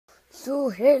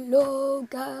So hello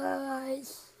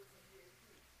guys,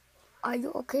 are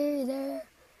you okay there?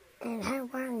 And how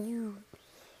are you?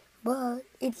 But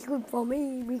it's good for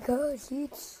me because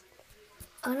it's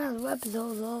another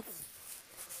episode of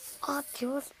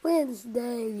Arthur's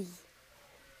Wednesday.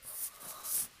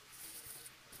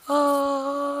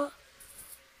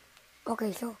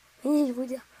 Okay, so in this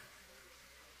video,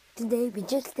 today we're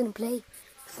just gonna play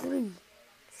 3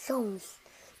 songs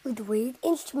with weird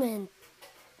instrument.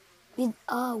 With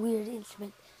a weird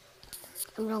instrument.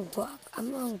 I'm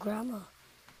wrong grammar.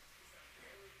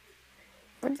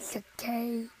 But it's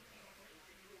okay.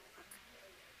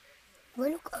 We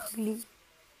look ugly.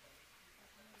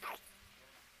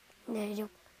 There you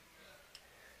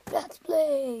go. Let's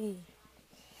play.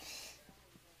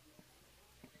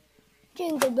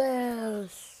 Jingle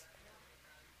bells.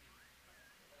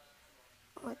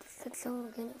 What is that song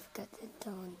again? I forgot the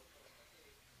tone.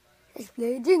 Let's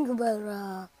play Jingle Bell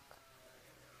Rock.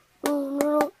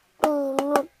 Jingle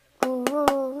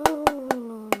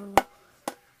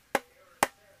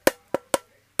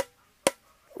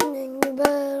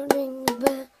bell, jingle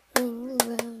bell, jingle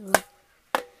bell rock.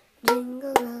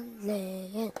 Jingle bell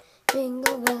lane,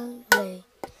 jingle bell lane.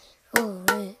 Oh,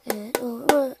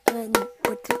 and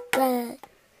put it back.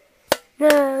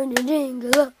 Round the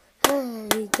jingle up, here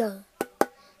we go.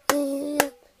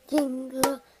 Jingle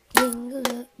up,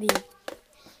 beat.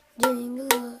 Jingle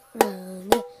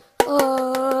around it.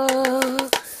 Oh,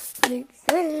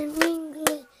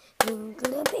 jingle,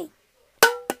 jingle beat.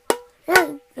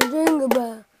 That's the jingle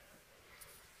bell.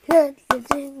 That's the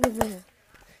jingle bell.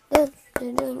 That's the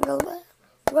jingle bell.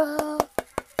 Rock.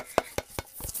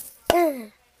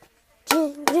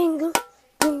 Jingle,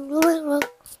 jingle bell rock.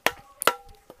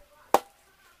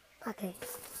 Okay.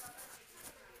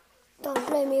 Don't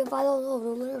blame me if I don't know the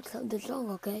lyrics of the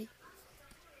song, okay?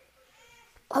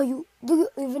 Do you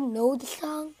even know the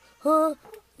song? Huh?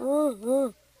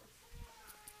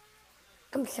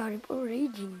 I'm sorry for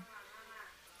raging.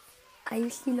 Are you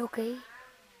still okay?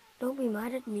 Don't be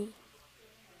mad at me.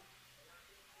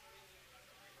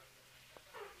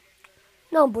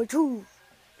 Number 2.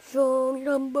 Song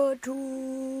number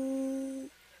 2.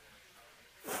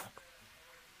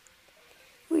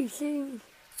 We sing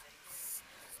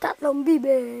Tát Lòng Bi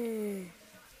Bè.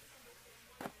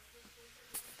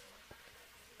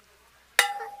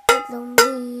 Tát Lòng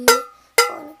Bi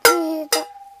Con kita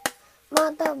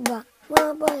Mataba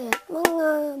Mabayat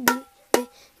Mga Bi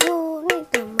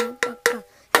Ngunit Mapaka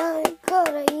Dari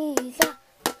Karaisa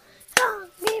Ang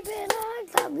Bibe na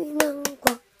sabi ng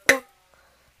kwak kwak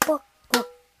kwak kwak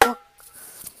kwak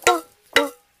kwak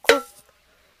kwak kwak.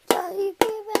 Dari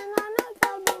Bibe na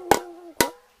sabi ng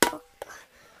kwak kwak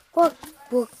kwak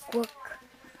kwak kwak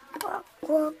kwak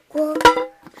kwak kwak.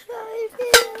 Dari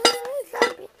Bibe na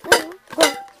sabi ng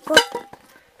kwak kwak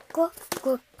kwak kwak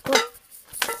kwak kwak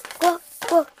kwak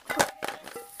kwak.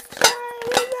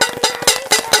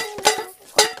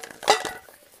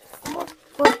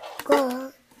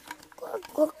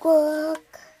 Quack, quack.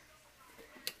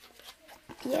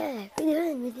 Yeah,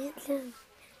 we did some.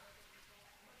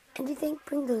 And we thank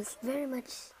Pringles very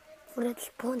much for that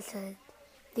sponsored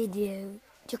video.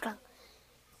 Chuklang.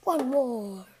 One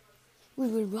more. We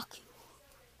will rock you.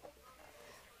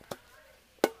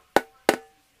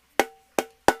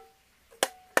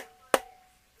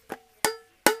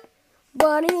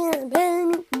 Body and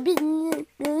pen,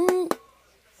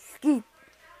 skip,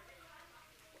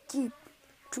 keep,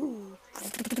 true.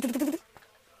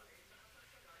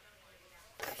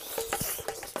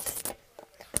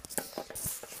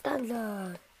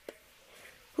 Stanza.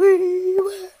 We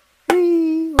will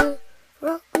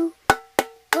rock you,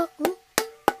 rock you.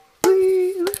 We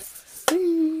will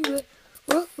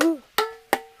rock you.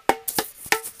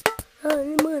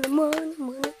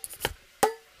 Money.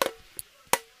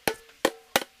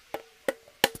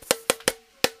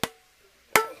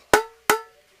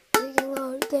 Taking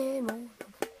all day long.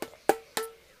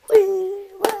 We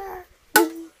were.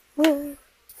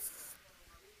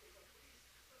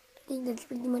 I think that's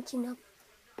pretty much enough.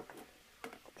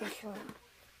 Okay, so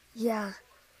yeah,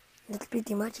 that's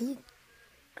pretty much it.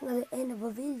 Another end of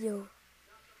a video.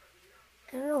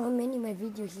 I don't know how many my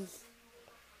videos is.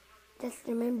 Just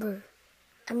remember,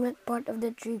 I'm not part of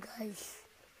the 3 guys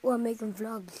who are making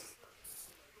vlogs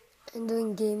and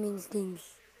doing gaming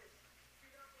things.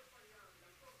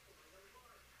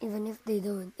 Even if they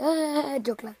don't.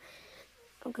 Joke lang.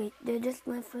 Okay, they're just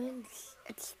my friends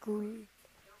at school.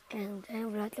 And I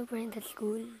have lots of friends at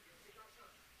school.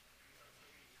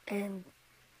 And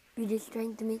we're just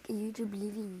trying to make a YouTube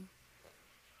living.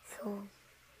 So,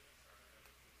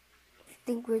 I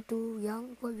think we're too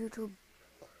young for YouTube.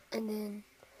 And then,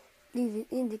 leave it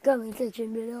in the comment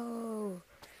section below.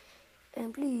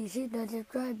 And please hit that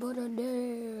subscribe button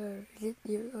there. Is it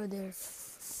here or there?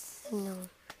 No.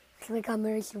 It's my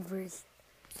camera is first.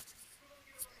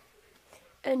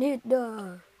 And hit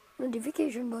the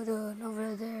notification button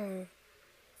over there.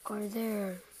 Or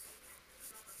there.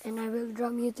 And I will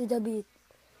drum you to the beat.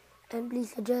 And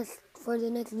please suggest for the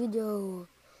next video.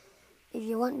 If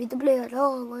you want me to play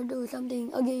along or do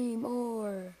something, a game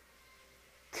or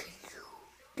kill you.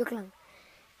 Joke lang.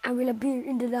 I will appear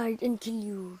in the night and kill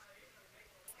you.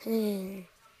 Okay,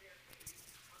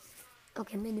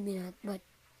 maybe not, but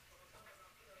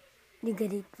you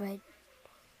get it right.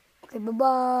 Okay,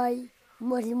 bye-bye.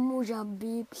 Masih musa,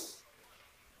 peeps.